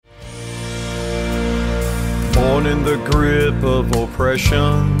Born in the grip of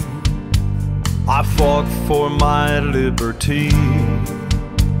oppression, I fought for my liberty.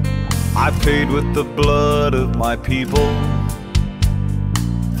 I paid with the blood of my people.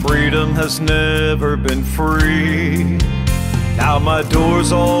 Freedom has never been free. Now my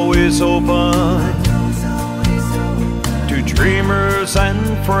door's always open to dreamers and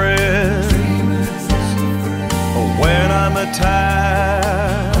friends. But when I'm attacked,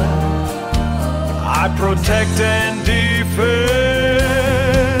 I protect and defend,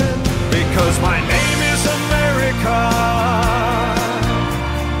 because my name is America.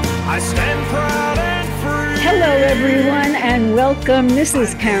 I stand proud and free. Hello, everyone, and welcome. This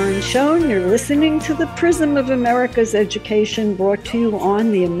is Karen Schoen. You're listening to the Prism of America's Education, brought to you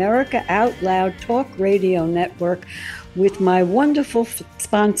on the America Out Loud Talk Radio Network with my wonderful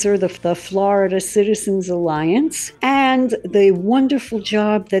sponsor, the Florida Citizens Alliance, and the wonderful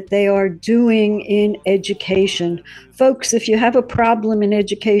job that they are doing in education. Folks, if you have a problem in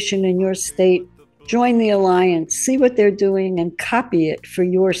education in your state, join the Alliance, see what they're doing, and copy it for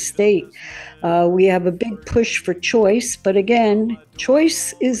your state. We have a big push for choice, but again,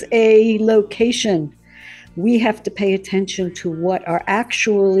 choice is a location. We have to pay attention to what are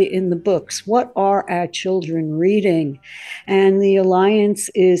actually in the books. What are our children reading? And the Alliance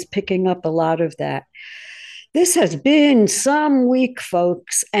is picking up a lot of that. This has been some week,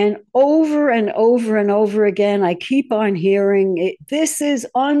 folks, and over and over again, I keep on hearing it. This is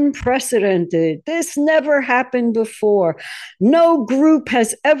unprecedented. This never happened before. No group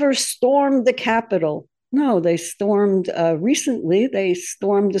has ever stormed the Capitol. No, they stormed recently. They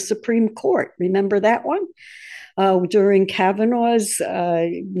stormed the Supreme Court. Remember that one? During Kavanaugh's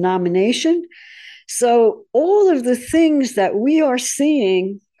nomination. So all of the things that we are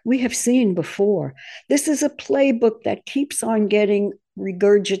seeing, we have seen before. This is a playbook that keeps on getting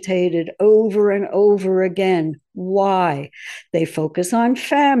regurgitated over and over again. Why? They focus on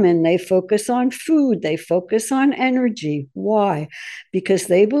famine, they focus on food, they focus on energy. Why? Because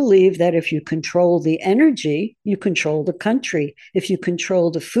they believe that if you control the energy, you control the country. If you control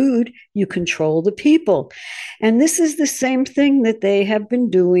the food, you control the people. And this is the same thing that they have been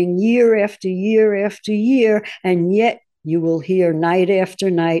doing year after year after year, and yet you will hear night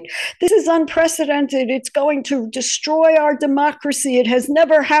after night, this is unprecedented. It's going to destroy our democracy. It has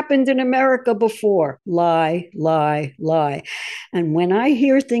never happened in America before. Lie, lie, lie. And when I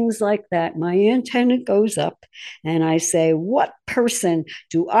hear things like that, my antenna goes up and I say, what person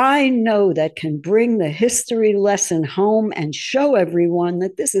do I know that can bring the history lesson home and show everyone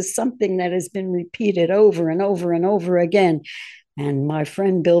that this is something that has been repeated over and over and over again? And my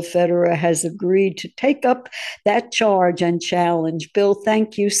friend Bill Federer has agreed to take up that charge and challenge. Bill,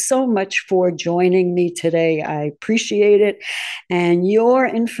 thank you so much for joining me today. I appreciate it. And your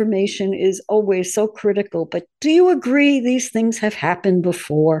information is always so critical. But do you agree these things have happened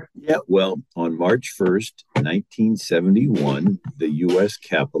before? Yeah, well, on March 1st, 1971, the U.S.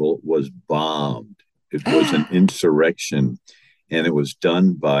 Capitol was bombed. It was an insurrection. And it was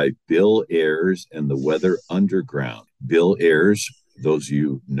done by Bill Ayers and the Weather Underground. Bill Ayers, those of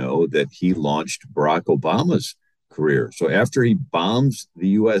you know that he launched Barack Obama's career. So after he bombs the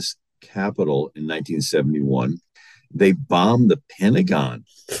U.S. Capitol in 1971, they bombed the Pentagon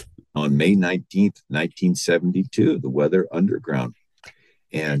on May 19th, 1972, the Weather Underground.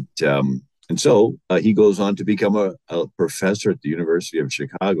 And so he goes on to become a professor at the University of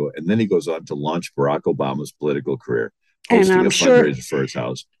Chicago. And then he goes on to launch Barack Obama's political career. And I'm sure for his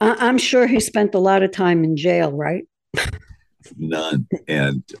house. I'm sure he spent a lot of time in jail, right? None.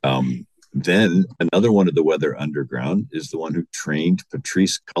 And then another one of the Weather Underground is the one who trained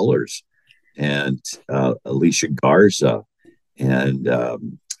Patrisse Cullors and Alicia Garza and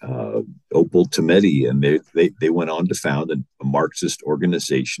Opal Tometi. And they went on to found a Marxist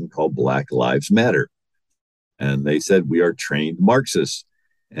organization called Black Lives Matter. And they said, we are trained Marxists.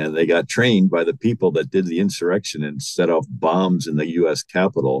 And they got trained by the people that did the insurrection and set off bombs in the U.S.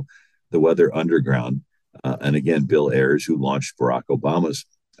 Capitol, the Weather Underground. And again, Bill Ayers, who launched Barack Obama's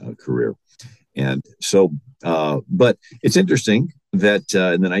career. And so, but it's interesting that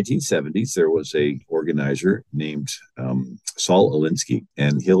in the 1970s, there was a organizer named Saul Alinsky,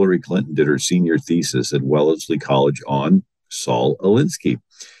 and Hillary Clinton did her senior thesis at Wellesley College on Saul Alinsky.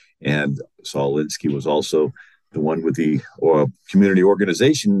 And Saul Alinsky was also the one with the community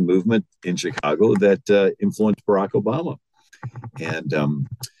organization movement in Chicago that influenced Barack Obama. And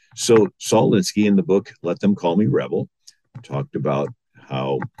so Saul Alinsky in the book, Let Them Call Me Rebel, talked about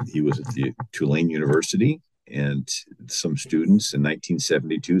how he was at the Tulane University, and some students in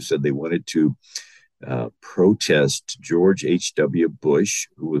 1972 said they wanted to protest George H.W. Bush,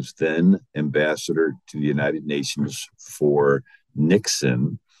 who was then ambassador to the United Nations for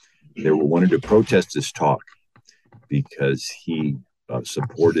Nixon. They wanted to protest his talk because he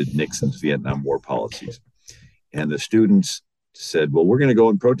supported Nixon's Vietnam War policies. And the students said, well, we're going to go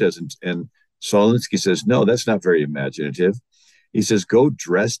and protest. And Solinsky says, no, that's not very imaginative. He says, go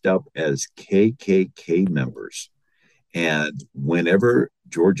dressed up as KKK members. And whenever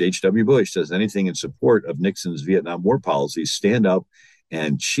George H.W. Bush does anything in support of Nixon's Vietnam War policies, stand up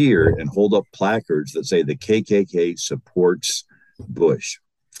and cheer and hold up placards that say the KKK supports Bush.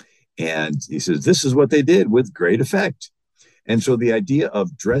 And he says, this is what they did with great effect. And so the idea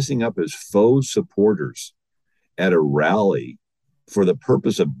of dressing up as faux supporters at a rally for the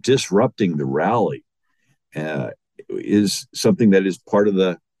purpose of disrupting the rally is something that is part of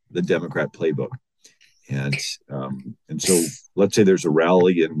the Democrat playbook. And so let's say there's a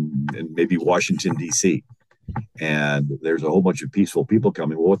rally in maybe Washington, D.C., and there's a whole bunch of peaceful people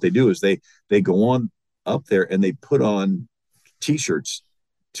coming. Well, what they do is they go on up there and they put on T-shirts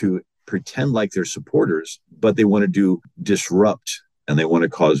to pretend like they're supporters, but they want to disrupt and they want to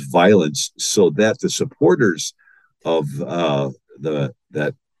cause violence so that the supporters of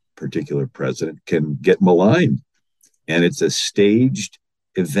that particular president can get maligned. And it's a staged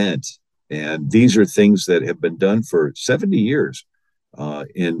event. And these are things that have been done for 70 years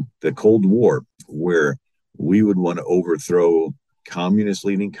in the Cold War, where we would want to overthrow communist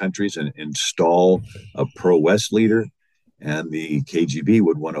leading countries and install a pro-West leader. And the KGB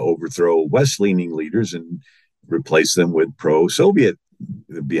would want to overthrow West-leaning leaders and replace them with pro-Soviet,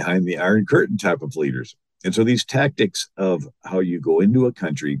 behind the Iron Curtain type of leaders. And so these tactics of how you go into a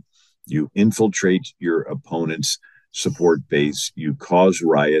country, you infiltrate your opponent's support base, you cause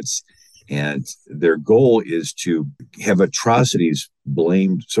riots, and their goal is to have atrocities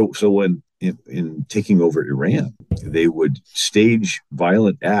blamed. So when in taking over Iran, they would stage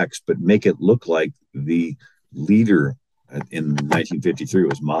violent acts, but make it look like the leader in 1953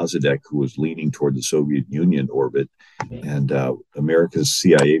 was Mossadegh, who was leaning toward the Soviet Union orbit. And America's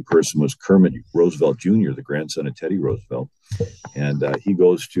CIA person was Kermit Roosevelt Jr., the grandson of Teddy Roosevelt. And he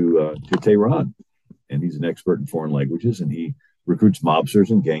goes to Tehran, and he's an expert in foreign languages, and he recruits mobsters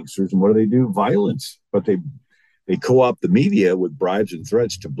and gangsters. And what do? Violence. But they co-opt the media with bribes and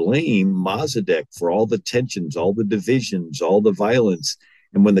threats to blame Mossadegh for all the tensions, all the divisions, all the violence.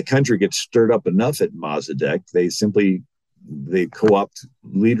 And when the country gets stirred up enough at Mossadegh, they co-opt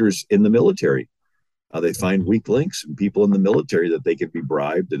leaders in the military. They find weak links and people in the military that they can be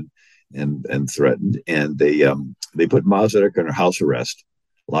bribed and threatened. And they put Mossadegh under house arrest,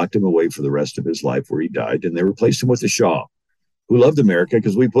 locked him away for the rest of his life, where he died. And they replaced him with the Shah, who loved America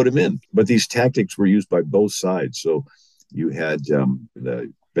because we put him in. But these tactics were used by both sides. So you had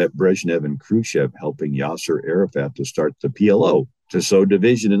Brezhnev and Khrushchev helping Yasser Arafat to start the PLO, to sow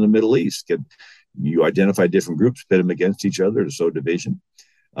division in the Middle East. You identify different groups, pit them against each other to sow division.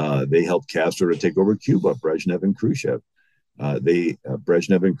 They helped Castro to take over Cuba, Brezhnev and Khrushchev.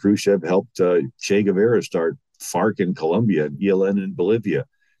 Brezhnev and Khrushchev helped Che Guevara start FARC in Colombia and ELN in Bolivia.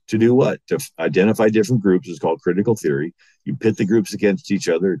 To do what? To identify different groups. It's called critical theory. You pit the groups against each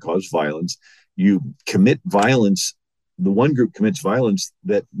other, cause violence. You commit violence. The one group commits violence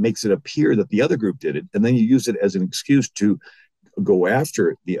that makes it appear that the other group did it. And then you use it as an excuse to go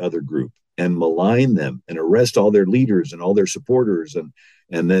after the other group and malign them and arrest all their leaders and all their supporters.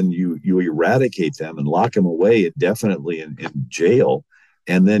 And then you eradicate them and lock them away indefinitely in jail.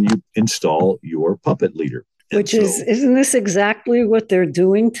 And then you install your puppet leader. Isn't this exactly what they're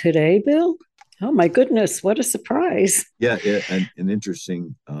doing today, Bill? Oh my goodness, what a surprise. Yeah, an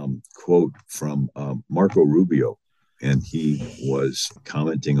interesting quote from Marco Rubio. And he was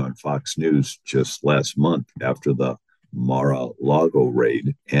commenting on Fox News just last month after the Mar-a-Lago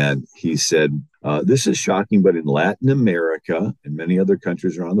raid. And he said, this is shocking, but in Latin America and many other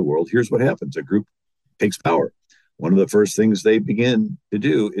countries around the world, here's what happens. A group takes power. One of the first things they begin to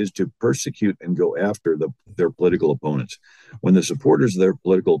do is to persecute and go after their political opponents. When the supporters of their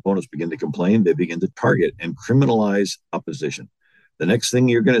political opponents begin to complain, they begin to target and criminalize opposition. The next thing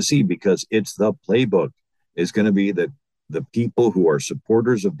you're going to see, because it's the playbook, is going to be that the people who are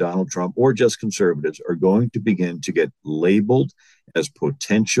supporters of Donald Trump or just conservatives are going to begin to get labeled as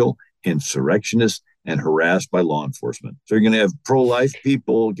potential insurrectionists and harassed by law enforcement. So you're going to have pro-life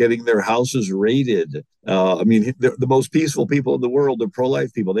people getting their houses raided. The most peaceful people in the world are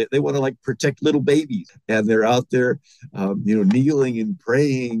pro-life people. They want to protect little babies, and they're out there, kneeling and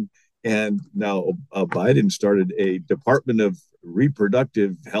praying. And now Biden started a Department of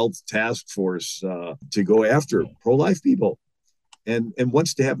Reproductive Health task force to go after pro-life people. and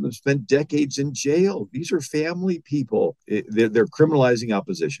wants to have them spend decades in jail. These are family people. They're criminalizing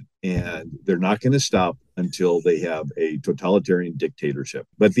opposition, and they're not going to stop until they have a totalitarian dictatorship.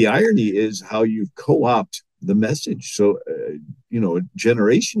 But the irony is how you co-opt the message. So, a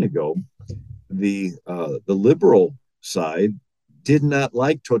generation ago, the liberal side did not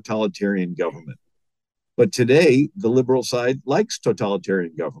like totalitarian government, but today the liberal side likes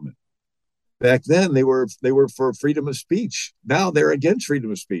totalitarian government. Back then, they were for freedom of speech. Now they're against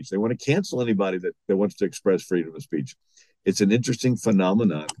freedom of speech. They want to cancel anybody that wants to express freedom of speech. It's an interesting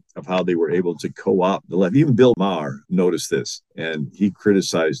phenomenon of how they were able to co-opt the left. Even Bill Maher noticed this, and he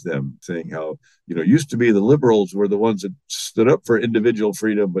criticized them, saying how, used to be the liberals were the ones that stood up for individual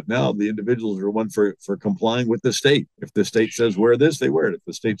freedom, but now the individuals are one for complying with the state. If the state says wear this, they wear it. If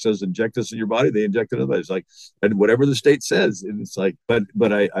the state says inject this in your body, they inject it. It's like, and whatever the state says. And it's like, but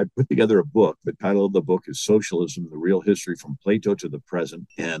I put together a book. The title of the book is Socialism, the Real History from Plato to the Present.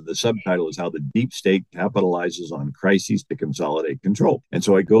 And the subtitle is How the Deep State Capitalizes on Crises to Consolidate Control. And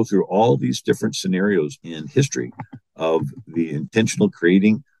so I go through all these different scenarios in history of the intentional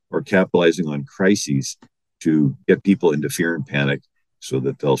creating or capitalizing on crises to get people into fear and panic so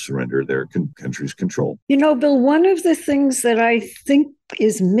that they'll surrender their country's control. Bill, one of the things that I think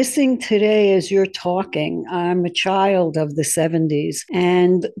is missing today as you're talking, I'm a child of the 70s,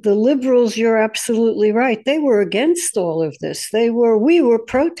 and the liberals, you're absolutely right. They were against all of this. We were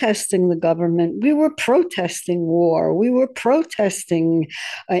protesting the government. We were protesting war. We were protesting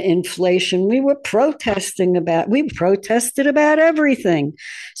inflation. We protested about everything.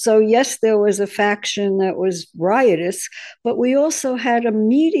 So yes, there was a faction that was riotous, but we also had a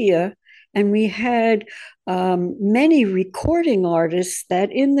media, and we had many recording artists that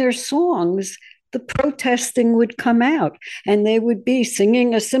in their songs, the protesting would come out and they would be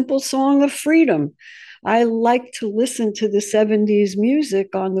singing a simple song of freedom. I like to listen to the 70s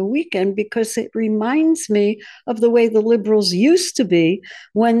music on the weekend because it reminds me of the way the liberals used to be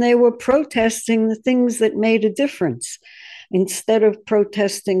when they were protesting the things that made a difference. Instead of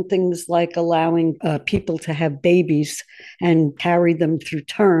protesting things like allowing people to have babies and carry them through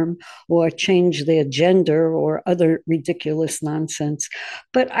term or change their gender or other ridiculous nonsense.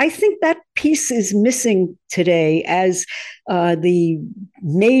 But I think that piece is missing today as the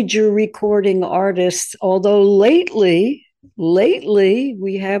major recording artists, although lately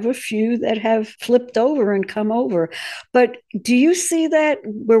we have a few that have flipped over and come over. But do you see that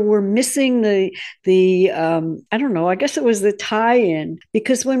where we're missing the I don't know, I guess it was the tie-in,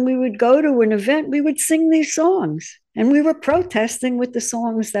 because when we would go to an event, we would sing these songs and we were protesting with the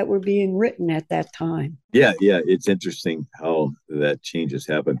songs that were being written at that time. Yeah, it's interesting how that change has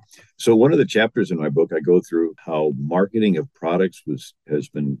happened. So one of the chapters in my book, I go through how marketing of products has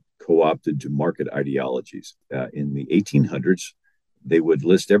been co-opted to market ideologies. In the 1800s, they would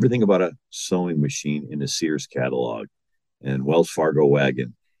list everything about a sewing machine in a Sears catalog and Wells Fargo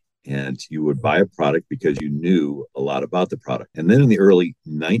wagon. And you would buy a product because you knew a lot about the product. And then in the early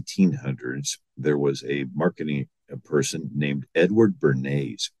 1900s, there was a marketing person named Edward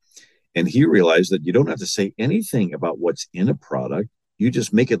Bernays. And he realized that you don't have to say anything about what's in a product. You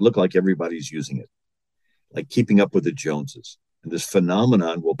just make it look like everybody's using it, like Keeping Up with the Joneses. And this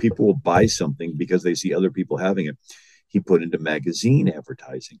phenomenon, well, people will buy something because they see other people having it. He put into magazine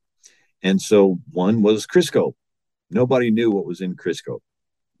advertising. And so one was Crisco. Nobody knew what was in Crisco.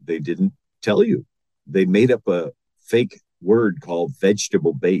 They didn't tell you. They made up a fake word called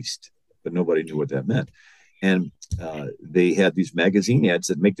vegetable based, but nobody knew what that meant. And they had these magazine ads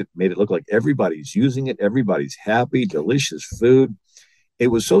that made it look like everybody's using it. Everybody's happy, delicious food. It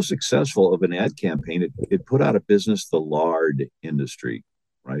was so successful of an ad campaign, it put out of business the lard industry,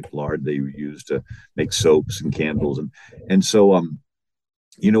 right? Lard they used to make soaps and candles. And so,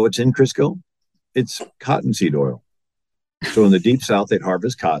 you know what's in Crisco? It's cottonseed oil. So in the Deep South, they'd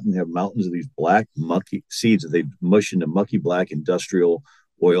harvest cotton, have mountains of these black, mucky seeds that they'd mush into mucky black industrial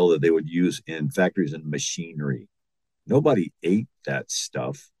oil that they would use in factories and machinery. Nobody ate that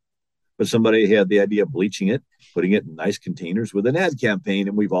stuff. But somebody had the idea of bleaching it, putting it in nice containers with an ad campaign,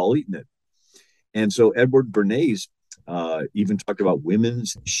 and we've all eaten it. And so Edward Bernays even talked about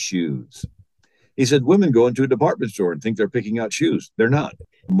women's shoes. He said women go into a department store and think they're picking out shoes. They're not.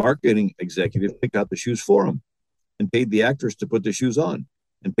 A marketing executive picked out the shoes for them and paid the actress to put the shoes on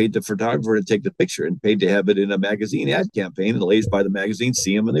and paid the photographer to take the picture and paid to have it in a magazine ad campaign, and the ladies buy the magazine,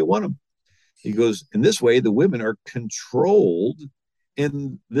 see them, and they want them. He goes, in this way, the women are controlled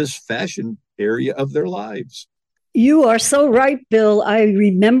in this fashion area of their lives. You are so right, Bill. I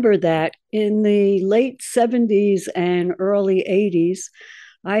remember that in the late 70s and early 80s,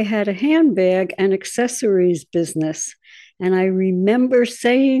 I had a handbag and accessories business. And I remember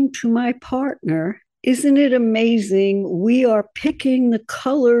saying to my partner, isn't it amazing? We are picking the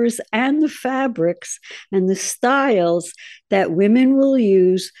colors and the fabrics and the styles that women will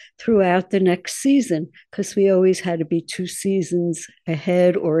use throughout the next season, because we always had to be 2 seasons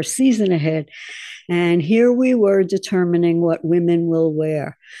ahead or a season ahead. And here we were determining what women will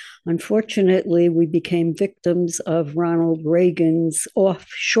wear. Unfortunately, we became victims of Ronald Reagan's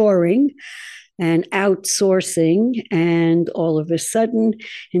offshoring and outsourcing. And all of a sudden,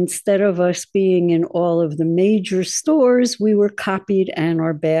 instead of us being in all of the major stores, we were copied and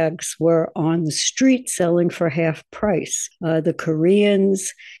our bags were on the street selling for half price. The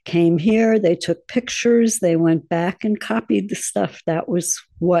Koreans came here, they took pictures, they went back and copied the stuff. That was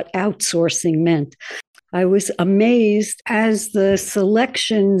what outsourcing meant. I was amazed as the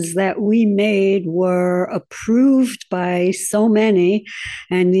selections that we made were approved by so many,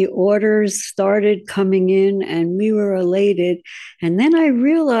 and the orders started coming in, and we were elated. And then I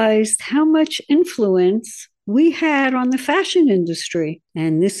realized how much influence we had on the fashion industry.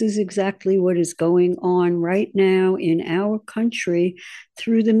 And this is exactly what is going on right now in our country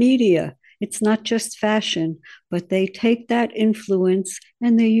through the media. It's not just fashion, but they take that influence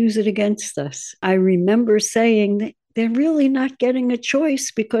and they use it against us. I remember saying that they're really not getting a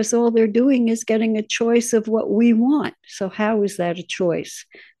choice, because all they're doing is getting a choice of what we want. So how is that a choice?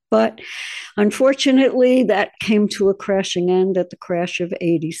 But unfortunately, that came to a crashing end at the crash of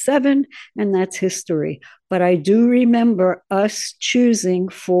 87, and that's history. But I do remember us choosing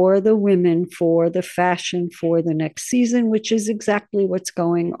for the women, for the fashion, for the next season, which is exactly what's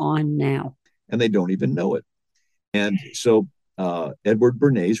going on now. And they don't even know it. And so Edward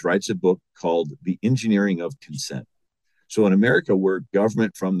Bernays writes a book called The Engineering of Consent. So in America, we're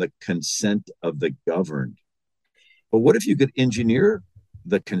government from the consent of the governed. But what if you could engineer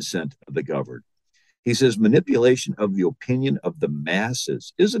the consent of the governed? He says manipulation of the opinion of the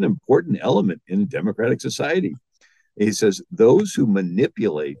masses is an important element in democratic society. He says those who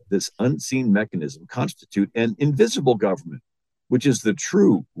manipulate this unseen mechanism constitute an invisible government, which is the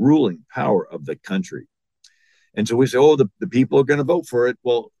true ruling power of the country. And so we say, oh, the people are going to vote for it.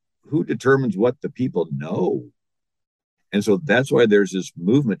 Well, who determines what the people know? And so that's why there's this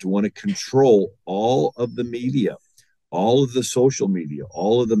movement to want to control all of the media, all of the social media,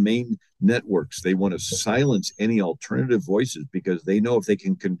 all of the main networks. They want to silence any alternative voices, because they know if they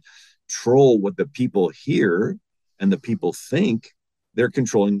can control what the people hear and the people think, they're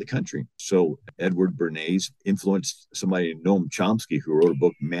controlling the country. So Edward Bernays influenced somebody, Noam Chomsky, who wrote a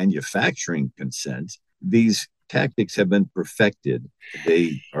book, Manufacturing Consent. These tactics have been perfected.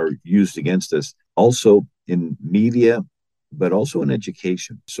 They are used against us also in media, but also in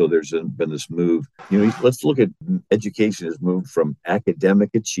education. So there's been this move. Let's look at education has moved from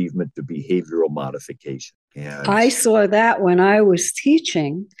academic achievement to behavioral modification. And I saw that when I was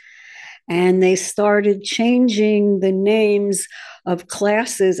teaching. And they started changing the names of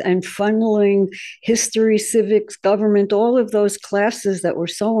classes and funneling history, civics, government, all of those classes that were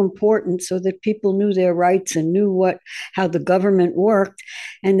so important, so that people knew their rights and knew how the government worked.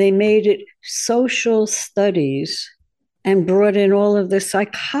 And they made it social studies and brought in all of the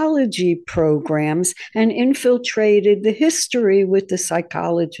psychology programs and infiltrated the history with the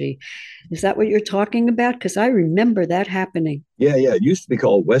psychology. Is that what you're talking about? Because I remember that happening. Yeah. It used to be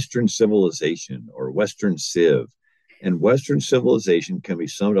called Western civilization or Western civ. And Western civilization can be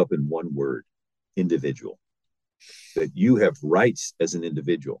summed up in one word: individual. That you have rights as an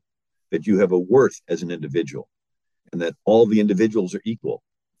individual, that you have a worth as an individual, and that all the individuals are equal.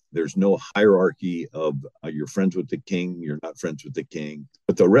 There's no hierarchy of you're friends with the king, you're not friends with the king.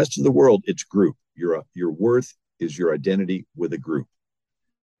 But the rest of the world, it's group. Your worth is your identity with a group.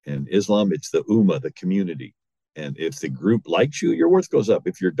 In Islam, it's the ummah, the community. And if the group likes you, your worth goes up.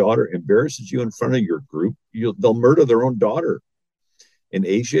 If your daughter embarrasses you in front of your group, they'll murder their own daughter. In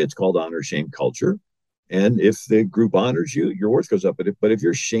Asia, it's called honor shame culture. And if the group honors you, your worth goes up. But if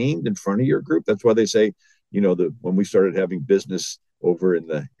you're shamed in front of your group, that's why they say, when we started having business over in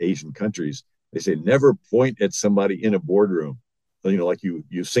the Asian countries, they say never point at somebody in a boardroom. Like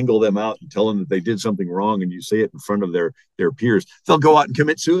you single them out and tell them that they did something wrong, and you say it in front of their peers. They'll go out and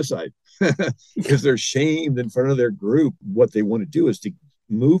commit suicide because they're shamed in front of their group. What they want to do is to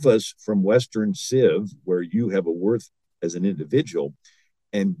move us from Western civ, where you have a worth as an individual,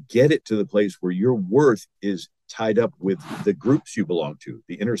 and get it to the place where your worth is tied up with the groups you belong to,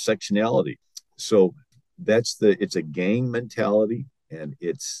 the intersectionality. So it's a gang mentality, and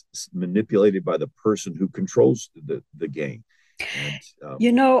it's manipulated by the person who controls the gang. And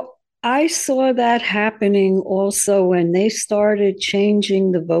I saw that happening also when they started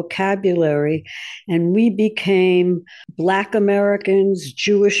changing the vocabulary and we became Black Americans,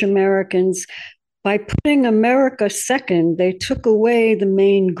 Jewish Americans. By putting America second, they took away the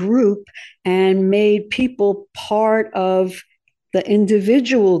main group and made people part of the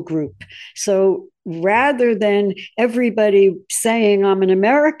individual group. So rather than everybody saying, I'm an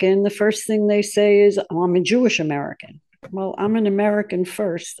American, the first thing they say is, oh, I'm a Jewish American. Well, I'm an American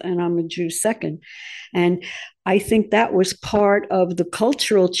first and I'm a Jew second. And I think that was part of the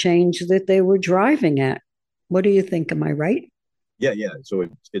cultural change that they were driving at. What do you think? Am I right? Yeah, yeah. So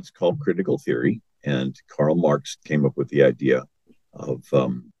it's called critical theory, and Karl Marx came up with the idea of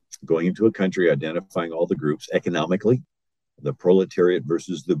going into a country, identifying all the groups economically, the proletariat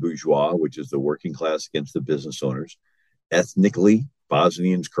versus the bourgeois, which is the working class against the business owners, ethnically,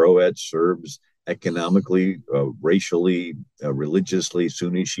 Bosnians, Croats, Serbs, economically, racially, religiously,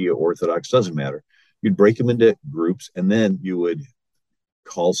 Sunni, Shia, Orthodox, doesn't matter. You'd break them into groups, and then you would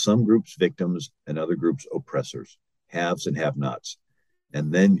call some groups victims and other groups oppressors, haves and have nots.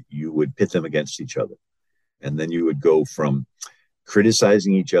 And then you would pit them against each other. And then you would go from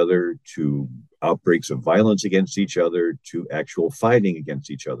criticizing each other to outbreaks of violence against each other to actual fighting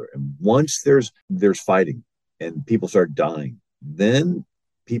against each other. And once there's fighting and people start dying, then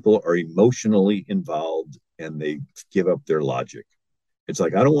people are emotionally involved and they give up their logic. It's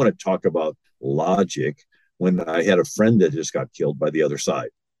like, I don't want to talk about logic when I had a friend that just got killed by the other side.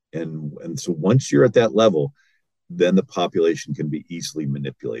 And so once you're at that level, then the population can be easily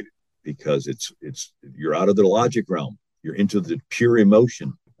manipulated because it's you're out of the logic realm. You're into the pure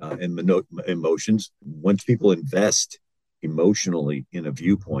emotion and emotions. Once people invest emotionally in a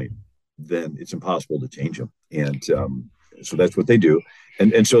viewpoint, then it's impossible to change them. And so that's what they do.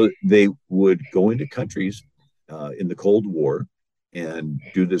 And so they would go into countries in the Cold War and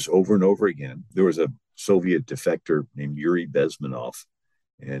do this over and over again. There was a Soviet defector named Yuri Bezmenov,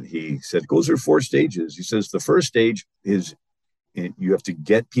 and he said, goes through four stages. He says the first stage is you have to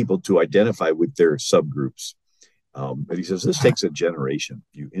get people to identify with their subgroups. But he says this takes a generation.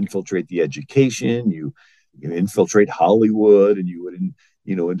 You infiltrate the education, you infiltrate Hollywood, and you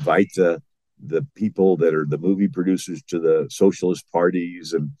would invite the people that are the movie producers to the socialist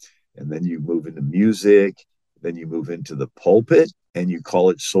parties, and then you move into music, then you move into the pulpit, and you call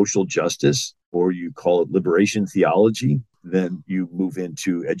it social justice, or you call it liberation theology. Then you move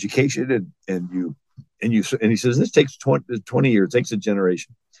into education, and he says this takes 20 years, it takes a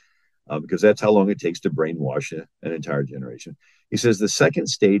generation. Because that's how long it takes to brainwash an entire generation. He says the second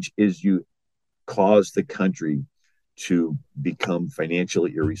stage is you cause the country to become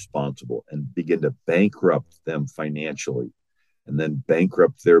financially irresponsible and begin to bankrupt them financially, and then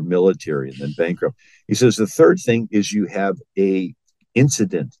bankrupt their military, and then bankrupt. He says the third thing is you have a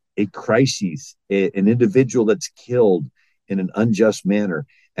incident, a crisis, an individual that's killed in an unjust manner,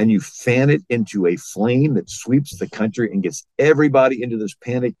 and you fan it into a flame that sweeps the country and gets everybody into this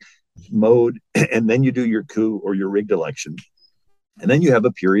panic mode, and then you do your coup or your rigged election, and then you have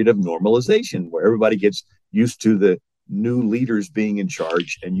a period of normalization where everybody gets used to the new leaders being in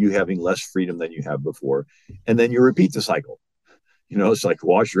charge and you having less freedom than you have before, and then you repeat the cycle. It's like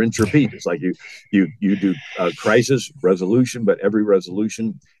wash, rinse, repeat. It's like you do a crisis resolution, but every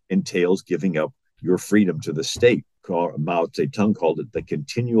resolution entails giving up your freedom to the state. Mao Zedong called it the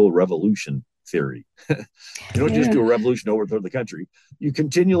continual revolution theory. You don't just do a revolution to overthrow the country. You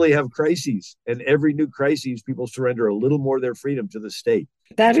continually have crises, and every new crisis, people surrender a little more of their freedom to the state.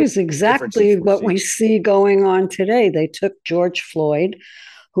 That is exactly what we see going on today. They took George Floyd,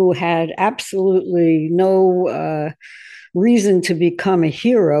 who had absolutely no reason to become a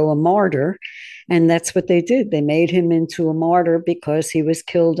hero, a martyr. And that's what they did. They made him into a martyr because he was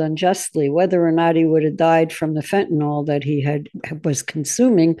killed unjustly. Whether or not he would have died from the fentanyl that he was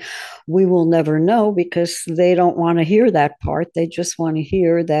consuming, we will never know because they don't want to hear that part. They just want to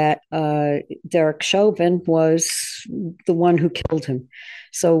hear that Derek Chauvin was the one who killed him.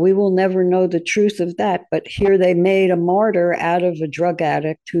 So we will never know the truth of that. But here they made a martyr out of a drug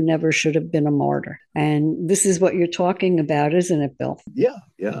addict who never should have been a martyr. And this is what you're talking about, isn't it, Bill? Yeah,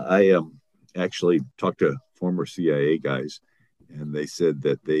 yeah. I actually talked to former CIA guys, and they said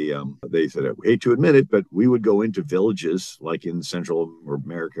that they said, I hate to admit it, but we would go into villages like in Central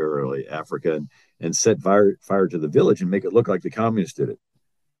America or like Africa and set fire to the village and make it look like the communists did it.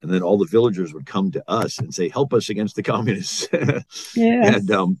 And then all the villagers would come to us and say, help us against the communists. Yeah.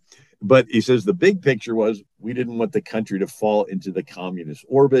 And but he says the big picture was we didn't want the country to fall into the communist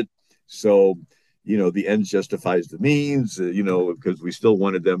orbit. So, the ends justifies the means, because we still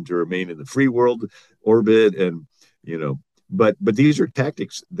wanted them to remain in the free world orbit. And, But these are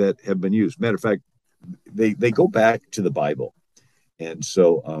tactics that have been used. Matter of fact, they go back to the Bible. And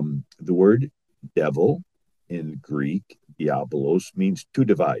so the word devil in Greek, diabolos, means to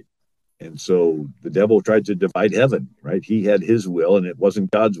divide. And so the devil tried to divide heaven, right? He had his will and it wasn't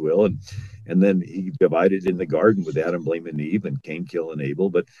God's will. And then he divided in the garden with Adam blaming Eve and Cain killing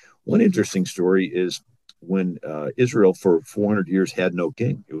Abel. But one interesting story is when Israel for 400 years had no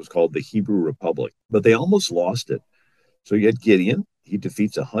king. It was called the Hebrew Republic, but they almost lost it. So you had Gideon. He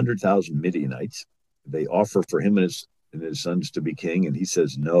defeats 100,000 Midianites. They offer for him and his sons to be king. And he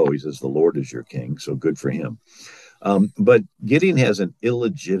says, no, he says, the Lord is your king. So good for him. But Gideon has an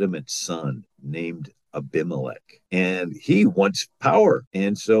illegitimate son named Abimelech, and he wants power.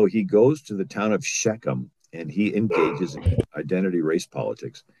 And so he goes to the town of Shechem and he engages in identity race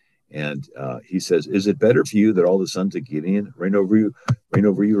politics. And he says, is it better for you that all the sons of Gideon reign over you?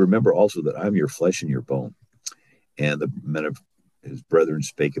 Remember also that I'm your flesh and your bone. And the men of his brethren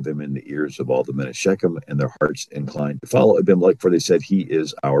spake of him in the ears of all the men of Shechem, and their hearts inclined to follow Abimelech, for they said, he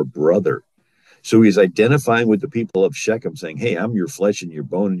is our brother. So he's identifying with the people of Shechem, saying, hey, I'm your flesh and your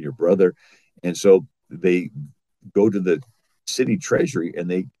bone and your brother. And so they go to the city treasury and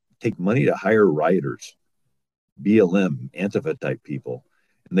they take money to hire rioters, BLM, Antifa type people.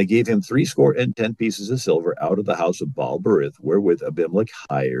 And they gave him 70 pieces of silver out of the house of Baal-berith, wherewith Abimelech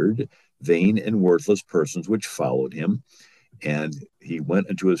hired vain and worthless persons which followed him. And he went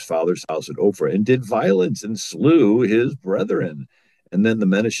into his father's house at Ophrah and did violence and slew his brethren. And then the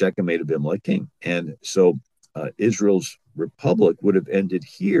men of Shechem made Abimelech king. And so Israel's republic would have ended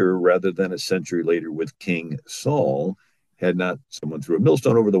here rather than a century later with King Saul, had not someone threw a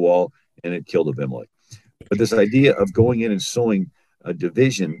millstone over the wall and it killed Abimelech. But this idea of going in and sowing a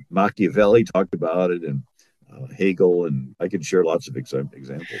division, Machiavelli talked about it, and Hegel, and I can share lots of examples.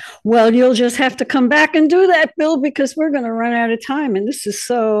 Well, you'll just have to come back and do that, Bill, because we're going to run out of time. And this is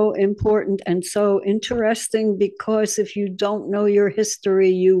so important and so interesting, because if you don't know your history,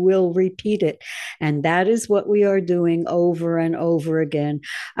 you will repeat it. And that is what we are doing over and over again.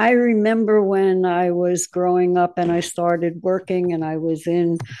 I remember when I was growing up and I started working, and I was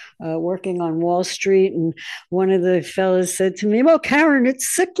working on Wall Street, and one of the fellas said to me, well, Karen,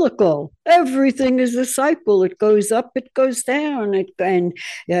 it's cyclical. Everything is a cycle. It goes up, it goes down, and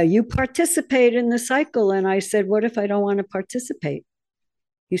you participate in the cycle. And I said, what if I don't want to participate?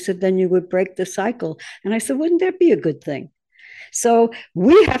 He said, then you would break the cycle. And I said, wouldn't that be a good thing? So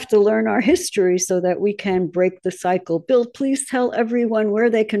we have to learn our history so that we can break the cycle. Bill, please tell everyone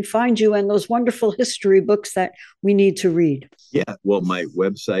where they can find you and those wonderful history books that we need to read. Yeah, well, my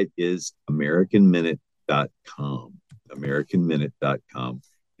website is AmericanMinute.com, AmericanMinute.com.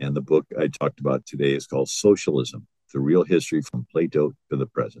 And the book I talked about today is called Socialism, The Real History from Plato to the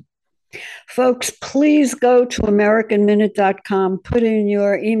Present. Folks, please go to AmericanMinute.com, put in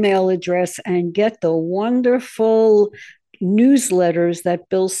your email address, and get the wonderful newsletters that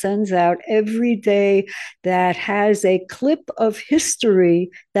Bill sends out every day that has a clip of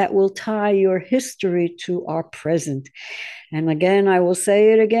history that will tie your history to our present. And again, I will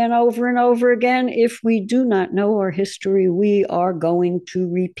say it again over and over again. If we do not know our history, we are going to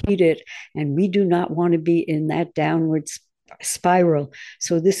repeat it. And we do not want to be in that downward spiral.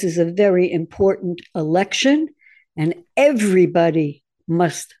 So this is a very important election, and everybody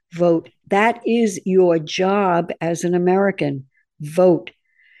must vote. That is your job as an American. Vote.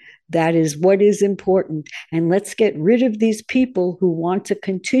 That is what is important. And let's get rid of these people who want to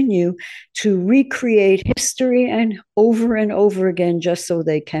continue to recreate history and over again just so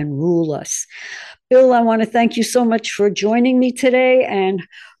they can rule us. Bill, I want to thank you so much for joining me today. And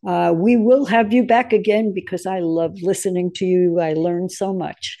we will have you back again, because I love listening to you. I learned so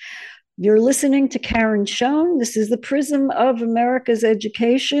much. You're listening to Karen Schoen. This is the Prism of America's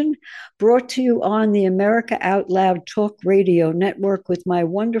Education, brought to you on the America Out Loud Talk Radio Network with my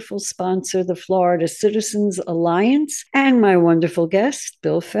wonderful sponsor, the Florida Citizens Alliance, and my wonderful guest,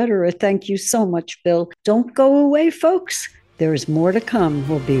 Bill Federer. Thank you so much, Bill. Don't go away, folks. There is more to come.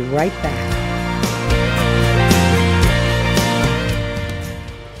 We'll be right back.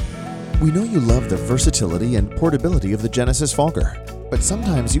 We know you love the versatility and portability of the Genesis Fogger, but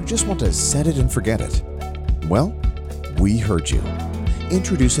sometimes you just want to set it and forget it. Well, we heard you.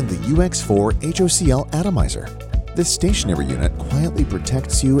 Introducing the UX4 HOCL Atomizer. This stationary unit quietly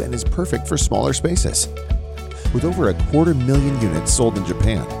protects you and is perfect for smaller spaces. With over 250,000 units sold in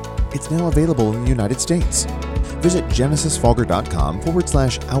Japan, it's now available in the United States. Visit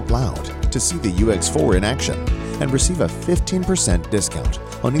genesisfogger.com/outloud to see the UX4 in action and receive a 15% discount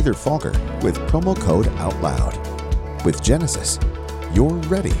on either Fogger with promo code OUTLOUD. With Genesis, you're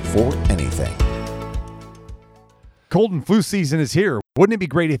ready for anything. Cold and flu season is here. Wouldn't it be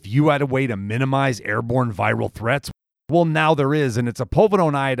great if you had a way to minimize airborne viral threats? Well, now there is, and it's a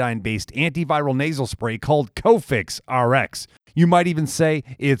povidone iodine-based antiviral nasal spray called Cofix RX. You might even say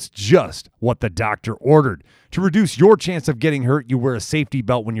it's just what the doctor ordered. To reduce your chance of getting hurt, you wear a safety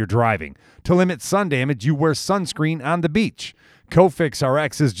belt when you're driving. To limit sun damage, you wear sunscreen on the beach. Cofix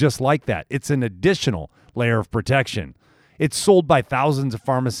RX is just like that. It's an additional layer of protection. It's sold by thousands of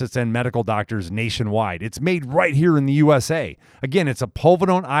pharmacists and medical doctors nationwide. It's made right here in the USA. Again, it's a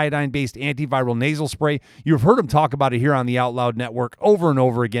povidone iodine-based antiviral nasal spray. You've heard them talk about it here on the Out Loud Network over and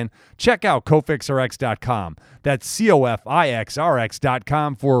over again. Check out cofixrx.com. That's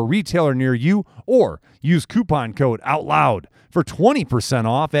COFIXRX.com for a retailer near you, or use coupon code OUTLOUD for 20%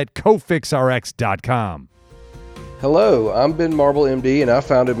 off at cofixrx.com. Hello, I'm Ben Marble, MD, and I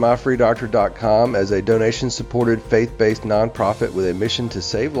founded MyFreeDoctor.com as a donation-supported, faith-based nonprofit with a mission to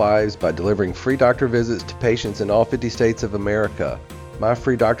save lives by delivering free doctor visits to patients in all 50 states of America.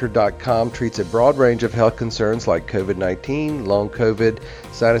 MyFreeDoctor.com treats a broad range of health concerns like COVID-19, long COVID,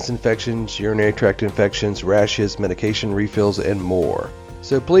 sinus infections, urinary tract infections, rashes, medication refills, and more.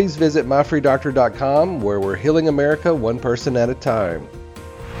 So please visit MyFreeDoctor.com, where we're healing America one person at a time.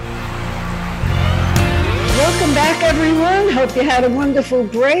 Welcome back, everyone. Hope you had a wonderful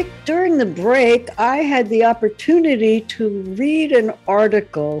break. During the break, I had the opportunity to read an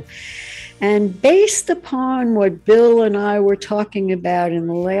article, and based upon what Bill and I were talking about in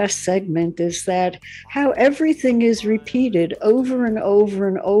the last segment, is that how everything is repeated over and over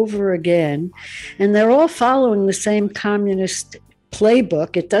and over again, and they're all following the same communist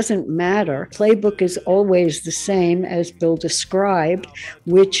playbook. It doesn't matter. Playbook is always the same, as Bill described,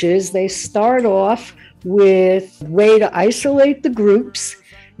 which is they start off with a way to isolate the groups,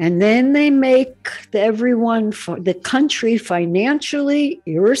 and then they make the country financially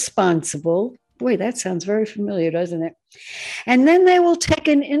irresponsible. Boy, that sounds very familiar, doesn't it? And then they will take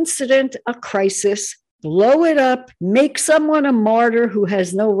an incident, a crisis, blow it up, make someone a martyr who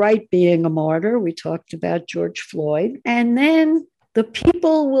has no right being a martyr. We talked about George Floyd. And then the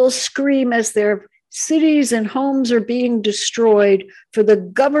people will scream as their cities and homes are being destroyed for the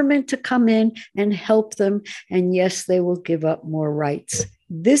government to come in and help them. And yes, they will give up more rights.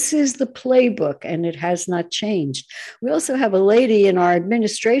 This is the playbook, and it has not changed. We also have a lady in our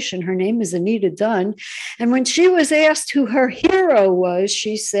administration. Her name is Anita Dunn. And when she was asked who her hero was,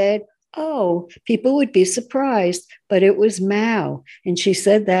 she said, oh, people would be surprised, but it was Mao. And she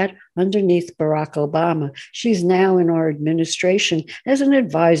said that underneath Barack Obama. She's now in our administration as an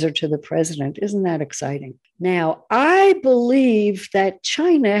advisor to the president. Isn't that exciting? Now, I believe that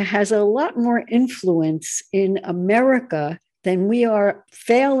China has a lot more influence in America than we are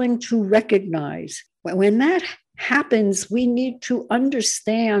failing to recognize. When that happens, we need to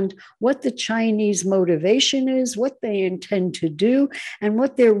understand what the Chinese motivation is, what they intend to do, and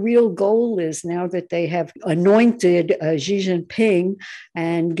what their real goal is now that they have anointed Xi Jinping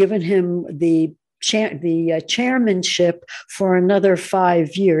and given him the chairmanship for another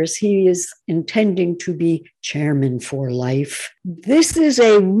 5 years. He is intending to be chairman for life. This is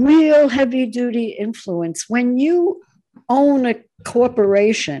a real heavy-duty influence. When you own a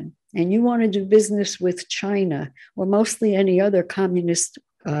corporation and you want to do business with China or mostly any other communist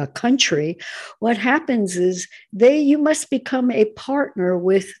country, what happens is you must become a partner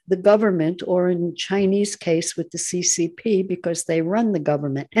with the government, or in Chinese case with the CCP, because they run the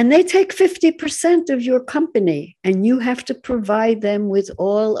government. And they take 50% of your company, and you have to provide them with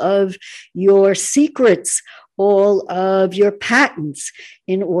all of your secrets, all of your patents,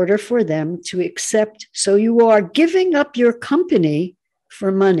 in order for them to accept. So you are giving up your company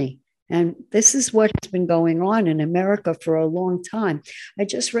for money. And this is what has been going on in America for a long time. I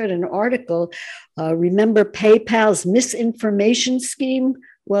just read an article. Remember PayPal's misinformation scheme?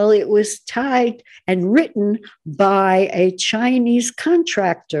 Well, it was tied and written by a Chinese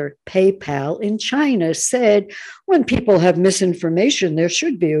contractor. PayPal in China said, when people have misinformation, there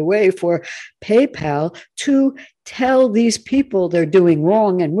should be a way for PayPal to tell these people they're doing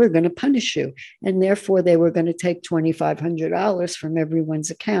wrong and we're going to punish you. And therefore, they were going to take $2,500 from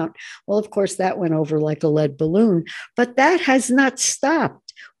everyone's account. Well, of course, that went over like a lead balloon, but that has not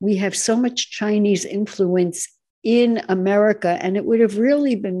stopped. We have so much Chinese influence in America, and it would have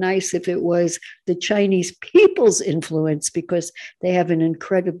really been nice if it was the Chinese people's influence, because they have an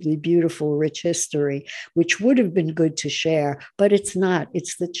incredibly beautiful, rich history, which would have been good to share, but it's not.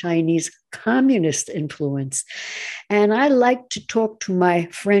 It's the Chinese communist influence. And I like to talk to my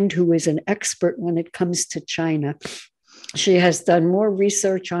friend who is an expert when it comes to China. She has done more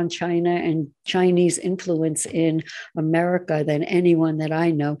research on China and Chinese influence in America than anyone that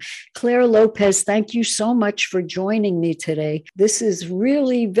I know. Claire Lopez, thank you so much for joining me today. This is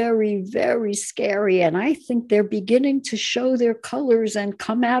really very, very scary. And I think they're beginning to show their colors and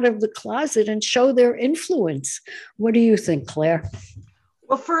come out of the closet and show their influence. What do you think, Claire?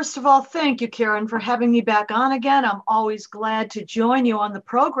 Well, first of all, thank you, Karen, for having me back on again. I'm always glad to join you on the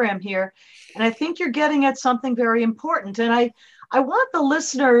program here. And I think you're getting at something very important. And I want the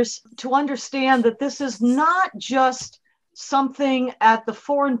listeners to understand that this is not just something at the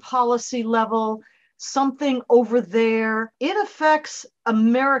foreign policy level, something over there. It affects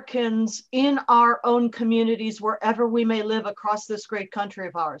Americans in our own communities, wherever we may live across this great country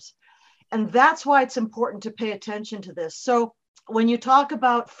of ours. And that's why it's important to pay attention to this. So when you talk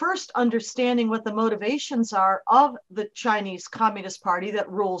about first understanding what the motivations are of the Chinese Communist Party that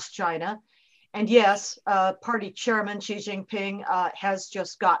rules China, and yes, party chairman Xi Jinping has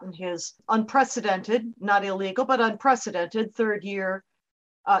just gotten his unprecedented, not illegal, but unprecedented third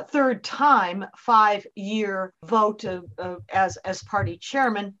time 5-year vote as party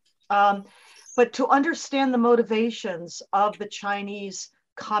chairman. But to understand the motivations of the Chinese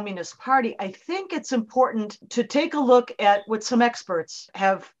Communist Party, I think it's important to take a look at what some experts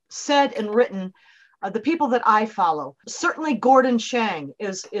have said and written. The people that I follow, certainly Gordon Chang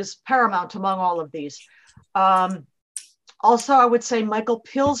is paramount among all of these. Also, I would say Michael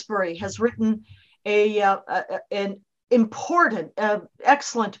Pillsbury has written an important,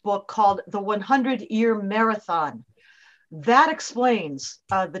 excellent book called The 100-Year Marathon. That explains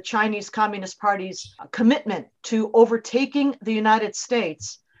the Chinese Communist Party's commitment to overtaking the United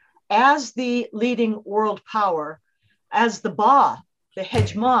States as the leading world power, as the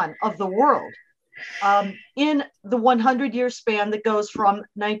hegemon of the world, in the 100-year span that goes from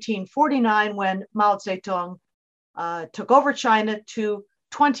 1949, when Mao Zedong took over China, to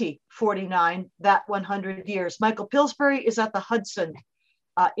 2049, that 100 years. Michael Pillsbury is at the Hudson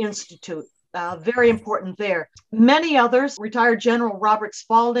Institute. Very important there. Many others. Retired General Robert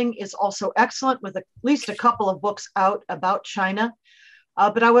Spalding is also excellent, with at least a couple of books out about China.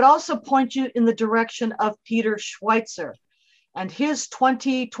 But I would also point you in the direction of Peter Schweitzer and his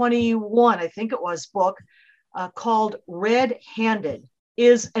 2021, I think it was, book called Red-Handed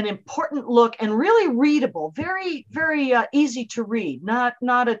is an important look and really readable, very, very easy to read, not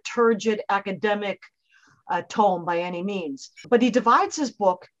a turgid academic tome by any means. But he divides his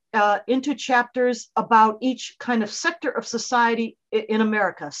book into chapters about each kind of sector of society in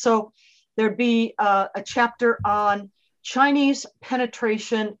America. So there'd be a chapter on Chinese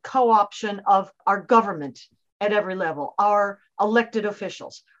penetration, co-option of our government at every level, our elected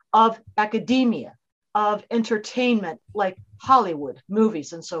officials, of academia, of entertainment like Hollywood,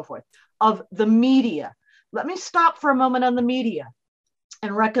 movies and so forth, of the media. Let me stop for a moment on the media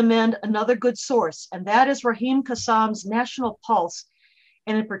and recommend another good source, and that is Raheem Kassam's National Pulse,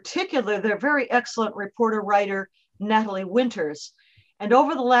 and in particular, their very excellent reporter-writer, Natalie Winters. And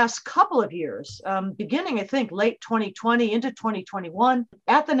over the last couple of years, beginning, I think, late 2020 into 2021,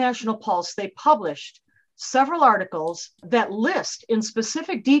 at the National Pulse, they published several articles that list in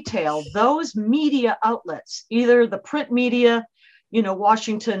specific detail those media outlets, either the print media,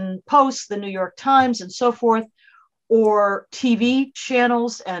 Washington Post, the New York Times, and so forth, or TV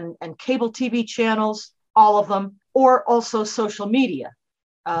channels and cable TV channels, all of them, or also social media,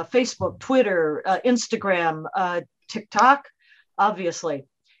 Facebook, Twitter, Instagram, TikTok, obviously.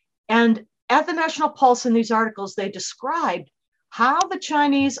 And at the National Pulse, in these articles, they described how the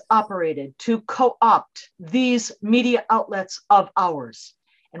Chinese operated to co-opt these media outlets of ours.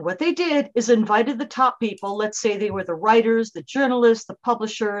 And what they did is invited the top people, let's say they were the writers, the journalists, the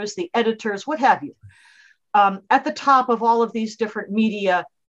publishers, the editors, what have you, at the top of all of these different media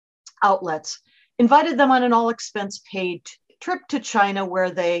outlets, invited them on an all-expense paid trip to China,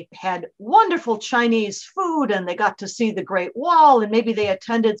 where they had wonderful Chinese food and they got to see the Great Wall, and maybe they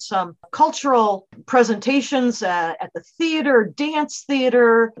attended some cultural presentations at the theater, dance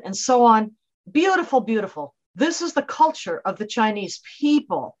theater, and so on. Beautiful, beautiful. This is the culture of the Chinese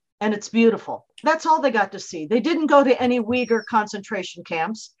people, and it's beautiful. That's all they got to see. They didn't go to any Uyghur concentration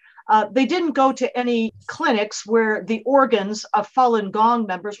camps. They didn't go to any clinics where the organs of Falun Gong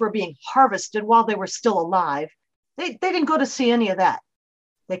members were being harvested while they were still alive. They didn't go to see any of that.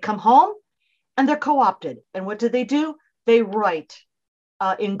 They come home and they're co-opted. And what do? They write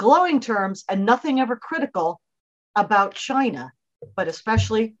in glowing terms and nothing ever critical about China, but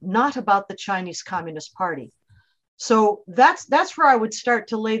especially not about the Chinese Communist Party. So that's where I would start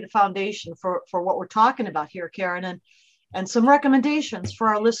to lay the foundation for what we're talking about here, Karen, and some recommendations for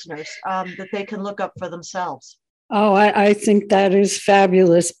our listeners that they can look up for themselves. Oh, I think that is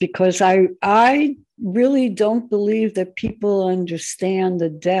fabulous because I really don't believe that people understand the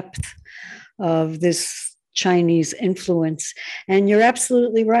depth of this Chinese influence. And you're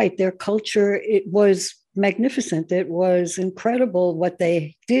absolutely right. Their culture, it was magnificent. It was incredible. What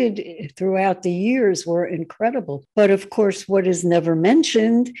they did throughout the years were incredible. But of course, what is never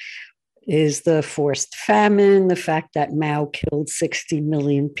mentioned is the forced famine, the fact that Mao killed 60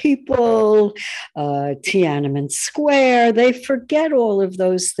 million people, Tiananmen Square. They forget all of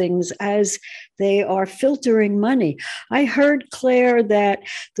those things as they are filtering money. I heard, Claire, that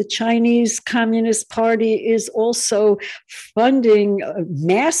the Chinese Communist Party is also funding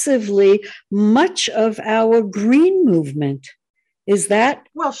massively much of our green movement. Is that?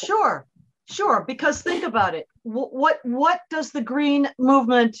 Well, sure, because think about it. What does the green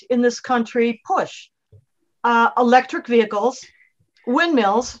movement in this country push? Electric vehicles,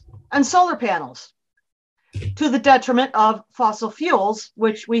 windmills, and solar panels, to the detriment of fossil fuels,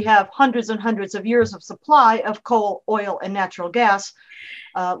 which we have hundreds and hundreds of years of supply of coal, oil, and natural gas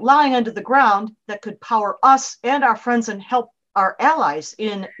lying under the ground that could power us and our friends and help our allies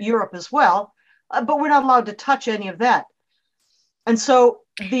in Europe as well. But we're not allowed to touch any of that. And so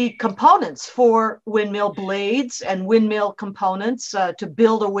the components for windmill blades and windmill components to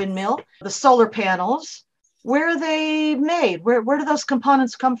build a windmill, the solar panels, where are they made? Where do those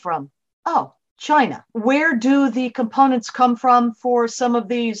components come from? Oh, China. Where do the components come from for some of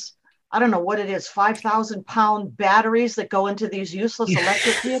these, I don't know what it is, 5,000-pound batteries that go into these useless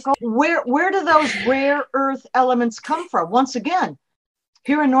electric vehicles? Where do those rare earth elements come from? Once again,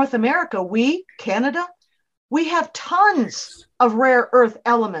 here in North America, Canada, we have tons of rare earth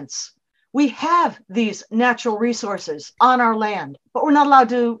elements. We have these natural resources on our land, but we're not allowed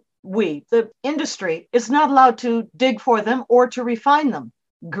to, the industry is not allowed to dig for them or to refine them.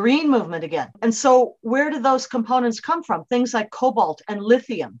 Green movement again. And so where do those components come from? Things like cobalt and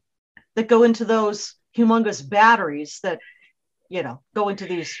lithium that go into those humongous batteries that, go into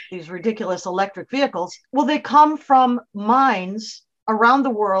these ridiculous electric vehicles. Well, they come from mines around the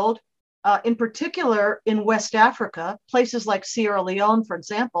world, in particular in West Africa, places like Sierra Leone, for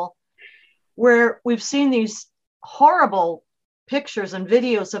example, where we've seen these horrible pictures and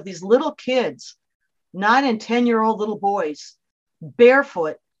videos of these little kids, 9 and 10-year-old little boys,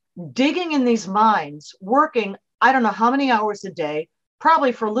 barefoot, digging in these mines, working, I don't know how many hours a day,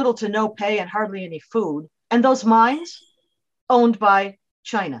 probably for little to no pay and hardly any food. And those mines owned by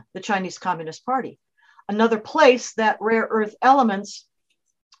China, the Chinese Communist Party. Another place that rare earth elements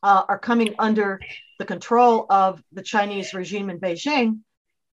are coming under the control of the Chinese regime in Beijing,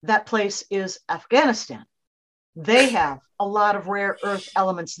 that place is Afghanistan. They have a lot of rare earth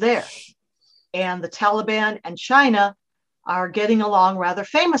elements there. And the Taliban and China are getting along rather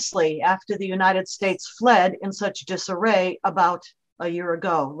famously after the United States fled in such disarray about a year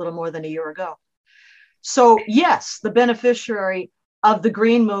ago, a little more than a year ago. So yes, the beneficiary of the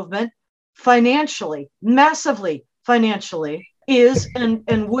green movement financially, massively financially, is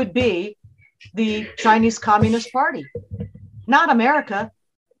and would be the Chinese Communist Party, not America,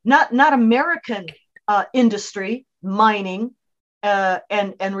 not American industry, mining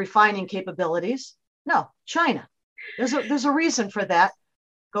and refining capabilities. No, China. There's a reason for that.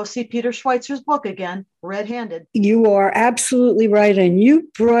 Go see Peter Schweitzer's book again, Red Handed. You are absolutely right. And you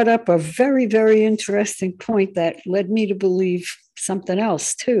brought up a very, very interesting point that led me to believe something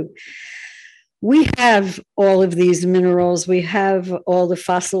else too. We have all of these minerals. We have all the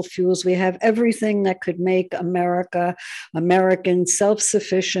fossil fuels. We have everything that could make American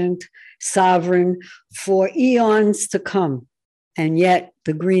self-sufficient, sovereign for eons to come. And yet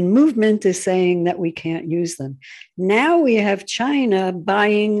the green movement is saying that we can't use them. Now we have China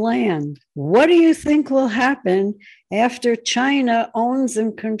buying land. What do you think will happen after China owns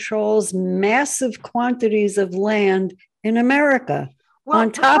and controls massive quantities of land in America,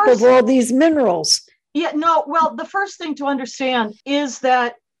 on top of all these minerals? The first thing to understand is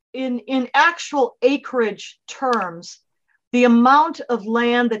that in actual acreage terms, the amount of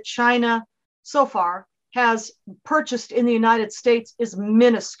land that China so far has purchased in the United States is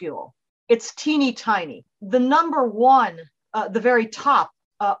minuscule. It's teeny tiny. The number one, the very top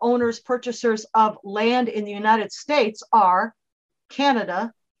owners, purchasers of land in the United States are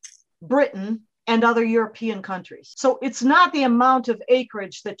Canada, Britain, and other European countries. So it's not the amount of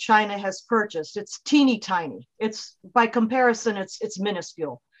acreage that China has purchased. It's teeny tiny. It's, by comparison, it's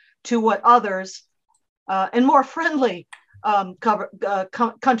minuscule to what others and more friendly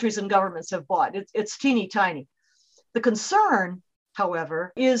countries and governments have bought. It's teeny tiny. The concern,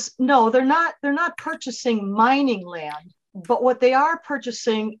 however, is no, they're not purchasing mining land, but what they are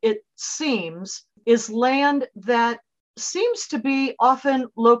purchasing, it seems, is land that seems to be often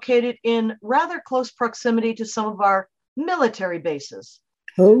located in rather close proximity to some of our military bases.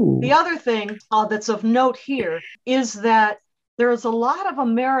 Oh. The other thing that's of note here is that there is a lot of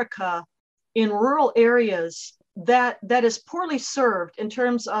America in rural areas that is poorly served in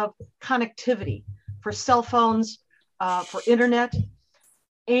terms of connectivity for cell phones, for internet.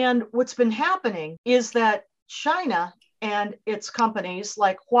 And what's been happening is that China and its companies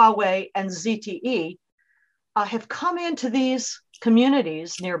like Huawei and ZTE have come into these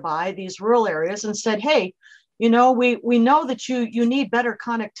communities nearby, these rural areas, and said, hey, we know that you need better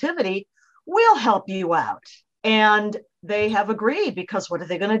connectivity. We'll help you out. And they have agreed, because what are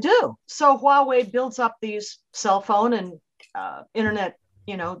they going to do? So Huawei builds up these cell phone and internet,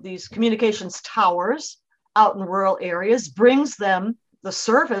 these communications towers out in rural areas, brings them the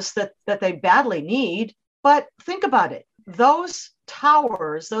service that they badly need. But think about it. Those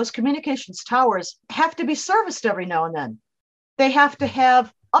towers, those communications towers, have to be serviced every now and then. They have to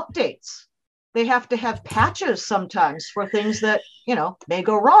have updates. They have to have patches sometimes for things that, may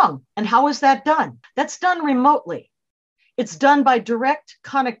go wrong. And how is that done? That's done remotely. It's done by direct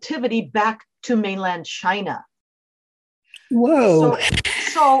connectivity back to mainland China. Whoa.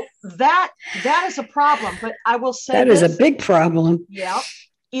 So that is a problem. But I will say that is a big problem. Yeah.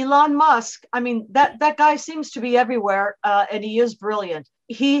 Elon Musk, that guy seems to be everywhere, and he is brilliant.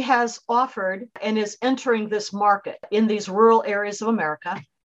 He has offered and is entering this market in these rural areas of America,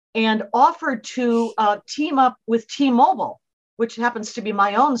 and offered to team up with T-Mobile, which happens to be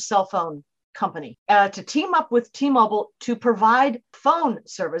my own cell phone company, to team up with T-Mobile to provide phone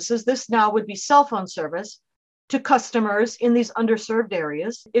services. This now would be cell phone service to customers in these underserved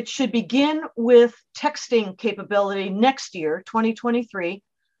areas. It should begin with texting capability next year, 2023,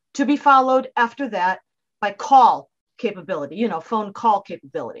 to be followed after that by call capability, phone call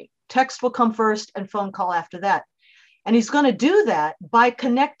capability. Text will come first and phone call after that. And he's going to do that by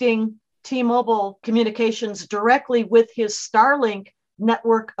connecting T-Mobile communications directly with his Starlink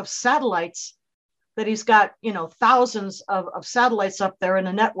network of satellites that he's got, thousands of satellites up there in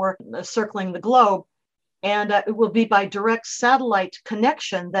a network circling the globe. And it will be by direct satellite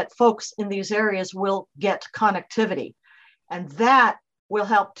connection that folks in these areas will get connectivity. And that will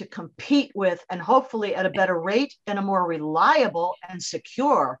help to compete with, and hopefully at a better rate and a more reliable and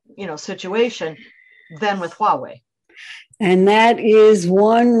secure, situation than with Huawei. And that is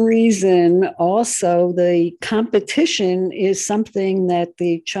one reason also the competition is something that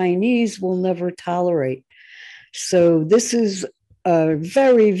the Chinese will never tolerate. So this is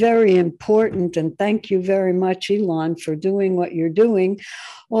very, very important. And thank you very much, Elon, for doing what you're doing.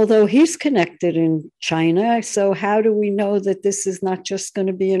 Although he's connected in China. So how do we know that this is not just going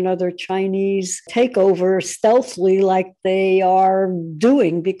to be another Chinese takeover stealthily like they are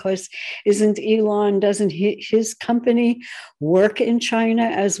doing? Because doesn't his company work in China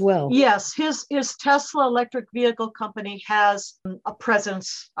as well? Yes, his Tesla electric vehicle company has a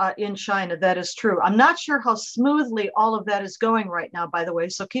presence in China. That is true. I'm not sure how smoothly all of that is going right now, by the way.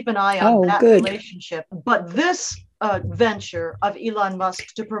 So keep an eye on that relationship. But this venture of Elon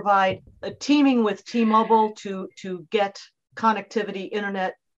Musk to provide teaming with T-Mobile to get connectivity,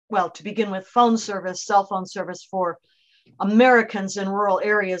 internet, to begin with phone service, cell phone service for Americans in rural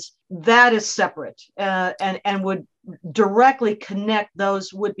areas, that is separate and would directly connect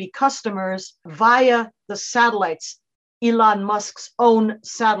those would-be customers via the satellites, Elon Musk's own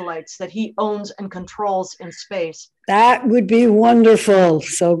satellites that he owns and controls in space. That would be wonderful.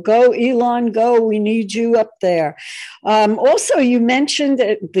 So go, Elon, go. We need you up there. Also, you mentioned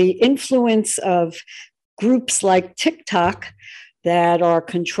the influence of groups like TikTok that are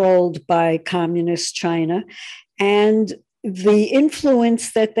controlled by communist China, and the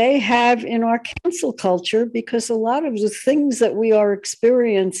influence that they have in our cancel culture, because a lot of the things that we are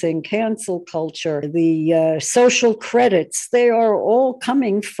experiencing, cancel culture, the social credits, they are all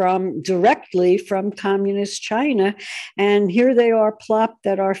coming directly from communist China. And here they are plopped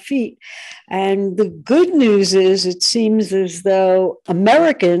at our feet. And the good news is it seems as though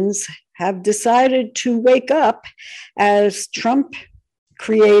Americans have decided to wake up as Trump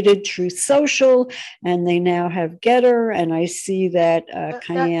created Truth Social, and they now have Getter, and I see that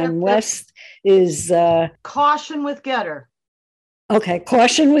Kanye West is... Caution with Getter. Okay,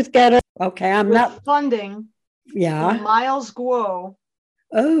 caution with Getter. Okay, I'm not... Funding. Yeah. Miles Guo.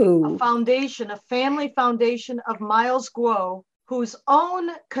 Oh. A family foundation of Miles Guo, whose own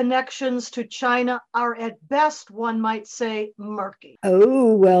connections to China are at best, one might say, murky.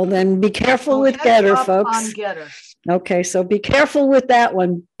 Oh, well, then be careful So with heads Getter, up folks. on Getter. Okay, so be careful with that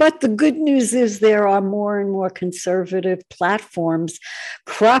one. But the good news is there are more and more conservative platforms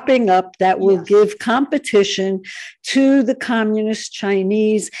cropping up that will Yes. give competition to the communist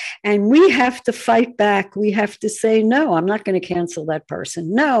Chinese. And we have to fight back. We have to say, no, I'm not going to cancel that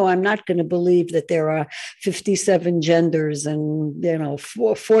person. No, I'm not going to believe that there are 57 genders and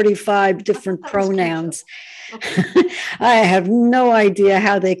 45 different pronouns. Okay. I have no idea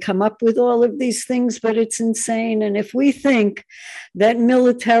how they come up with all of these things, but it's insane. And if we think that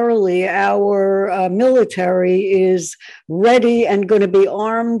militarily our military is ready and going to be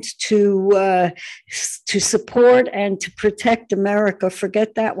armed to support and to protect America,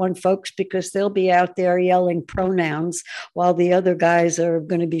 forget that one, folks, because they'll be out there yelling pronouns while the other guys are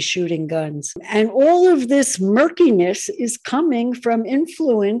going to be shooting guns. And all of this murkiness is coming from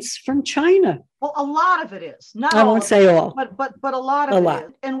influence from China. Well, a lot of it is. Not I all won't of say it, all. but a lot of it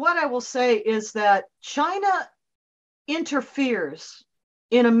is. And what I will say is that China interferes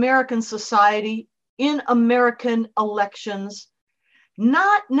in American society, in American elections,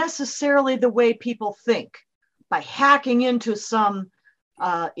 not necessarily the way people think, by hacking into some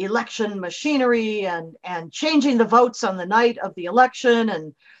election machinery and changing the votes on the night of the election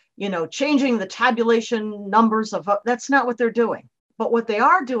and changing the tabulation numbers of votes. That's not what they're doing. But what they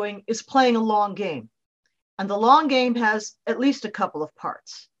are doing is playing a long game. And the long game has at least a couple of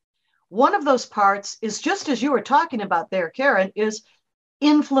parts. One of those parts is, just as you were talking about there, Karen, is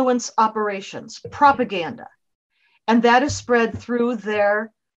influence operations, propaganda. And that is spread through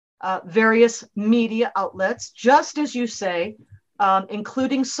their various media outlets, just as you say,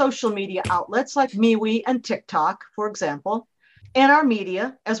 including social media outlets like MeWe and TikTok, for example, and our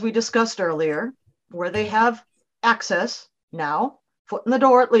media, as we discussed earlier, where they have access now, foot in the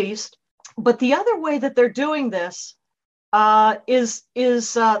door at least. But the other way that they're doing this is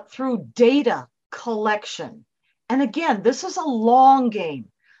through data collection. And again, this is a long game.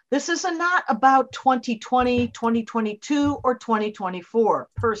 This is not about 2020, 2022, or 2024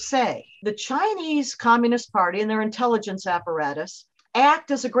 per se. The Chinese Communist Party and their intelligence apparatus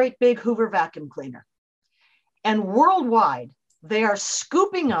act as a great big Hoover vacuum cleaner. And worldwide, they are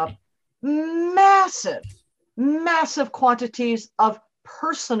scooping up massive quantities of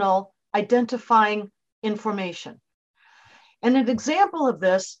personal identifying information. And an example of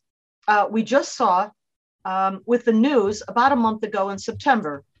this, we just saw with the news about a month ago in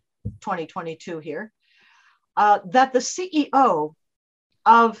September 2022 here, that the CEO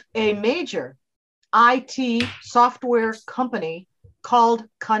of a major IT software company called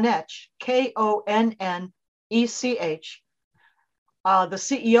Konnech, Konnech, the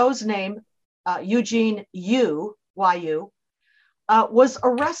CEO's name, Eugene Yu, YU, was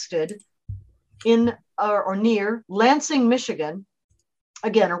arrested in or near Lansing, Michigan,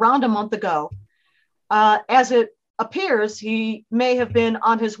 again, around a month ago. As it appears, he may have been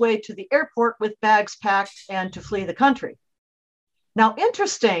on his way to the airport with bags packed and to flee the country. Now,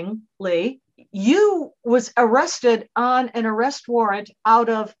 interestingly, Yu was arrested on an arrest warrant out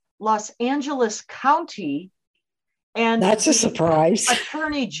of Los Angeles County. And that's a surprise.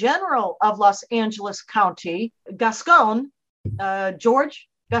 Attorney General of Los Angeles County, Gascon, George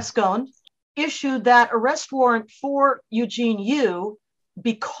Gascon, issued that arrest warrant for Eugene Yu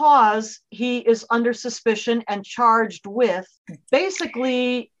because he is under suspicion and charged with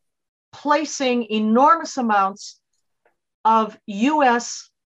basically placing enormous amounts of U.S.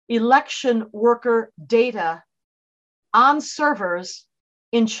 election worker data on servers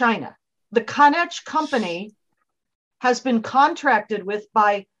in China. The Konnech company has been contracted with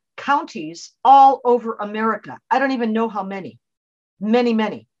by counties all over America. I don't even know how many,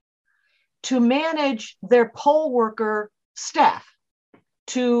 to manage their poll worker staff,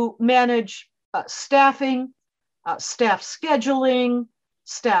 to manage staffing, staff scheduling,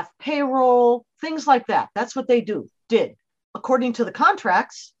 staff payroll, things like that. That's what they did. According to the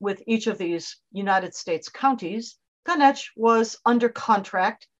contracts with each of these United States counties, Konnech was under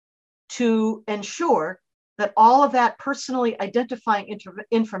contract to ensure that all of that personally identifying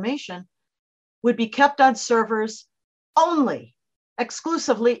information would be kept on servers only,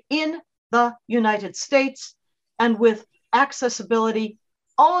 exclusively in the United States and with accessibility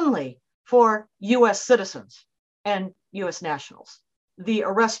only for US citizens and US nationals. The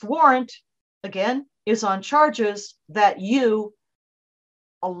arrest warrant, again, is on charges that you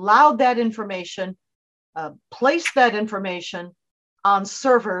allowed that information, placed that information on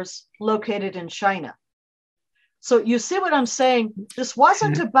servers located in China. So you see what I'm saying? This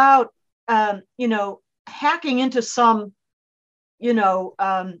wasn't about, hacking into some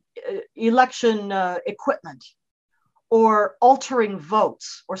election equipment or altering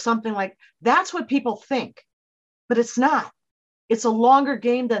votes or something like that's what people think, but it's not. It's a longer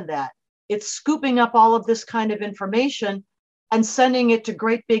game than that. It's scooping up all of this kind of information and sending it to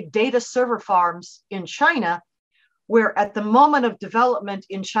great big data server farms in China, where at the moment of development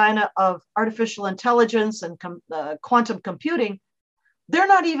in China of artificial intelligence and quantum computing, they're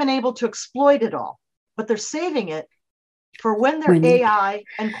not even able to exploit it all, but they're saving it for when their AI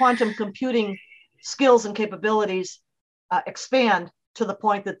and quantum computing skills and capabilities expand to the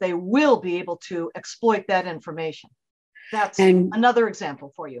point that they will be able to exploit that information. That's another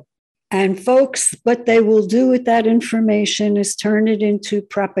example for you. And folks, what they will do with that information is turn it into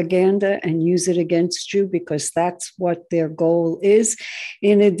propaganda and use it against you, because that's what their goal is.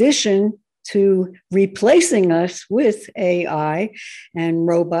 In addition to replacing us with AI and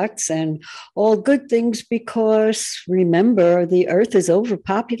robots and all good things, because remember, the earth is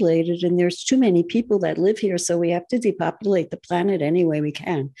overpopulated and there's too many people that live here. So we have to depopulate the planet any way we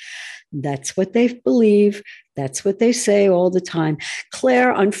can. That's what they believe. That's what they say all the time.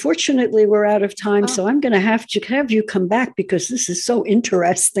 Claire, unfortunately, we're out of time, so I'm going to have you come back because this is so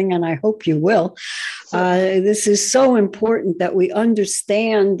interesting, and I hope you will. This is so important that we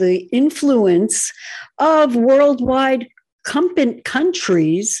understand the influence of worldwide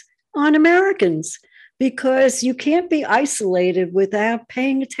countries on Americans, because you can't be isolated without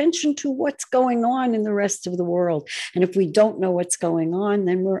paying attention to what's going on in the rest of the world. And if we don't know what's going on,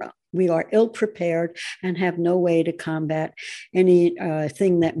 then we are ill-prepared and have no way to combat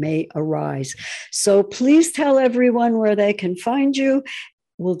anything that may arise. So please tell everyone where they can find you.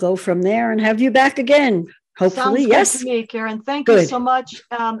 We'll go from there and have you back again. Hopefully, yes. Sounds good to me, Karen. Thank you so much.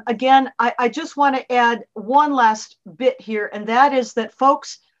 Again, I just want to add one last bit here, and that is that,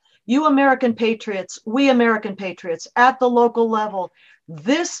 folks, you American patriots, we American patriots at the local level,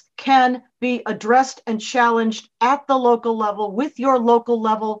 this can be addressed and challenged at the local level with your local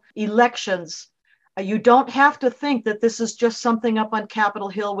level elections. You don't have to think that this is just something up on Capitol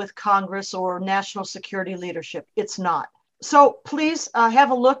Hill with Congress or national security leadership. It's not. So please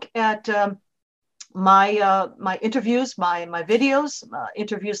have a look at my interviews, my videos,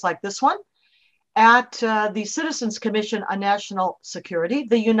 interviews like this one at the Citizens Commission on National Security,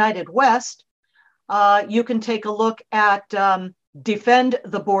 the United West. You can take a look at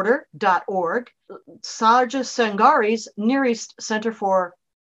defendtheborder.org, Saja Sangari's Near East Center for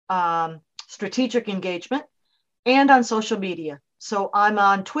Strategic Engagement, and on social media. So I'm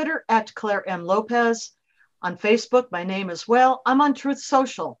on Twitter at Claire M. Lopez, on Facebook, my name as well. I'm on Truth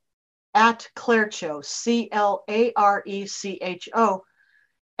Social at Clarecho, CLARECHO,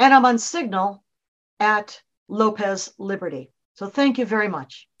 and I'm on Signal at Lopez Liberty. So thank you very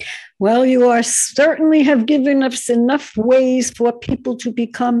much. Well, you certainly have given us enough ways for people to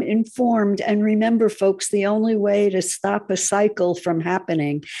become informed. And remember, folks, the only way to stop a cycle from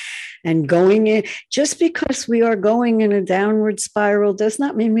happening and going in, just because we are going in a downward spiral does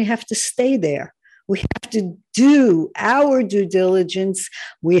not mean we have to stay there. We have to do our due diligence.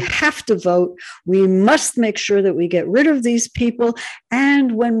 We have to vote. We must make sure that we get rid of these people.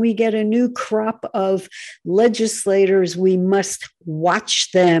 And when we get a new crop of legislators, we must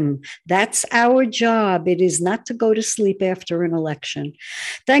watch them. That's our job. It is not to go to sleep after an election.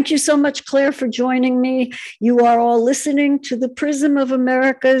 Thank you so much, Claire, for joining me. You are all listening to the Prism of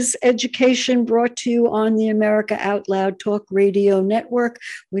America's Education, brought to you on the America Out Loud Talk Radio Network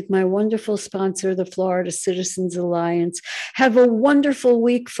with my wonderful sponsor, the Florida Citizens Alliance. Have a wonderful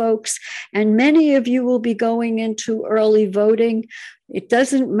week, folks. And many of you will be going into early voting. It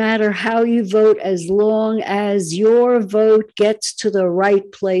doesn't matter how you vote as long as your vote gets to the right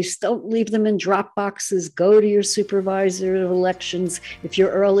place. Don't leave them in drop boxes. Go to your supervisor of elections if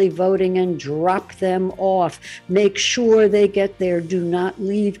you're early voting and drop them off. Make sure they get there. Do not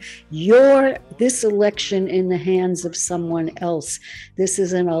leave this election in the hands of someone else. This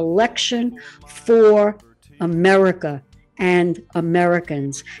is an election for America and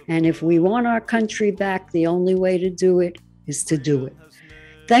Americans. And if we want our country back, the only way to do it is to do it.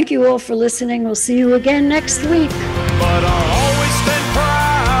 Thank you all for listening. We'll see you again next week. But I'll always stand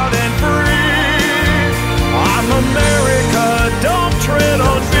proud and free. I'm America, don't tread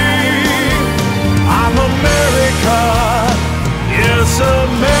on me.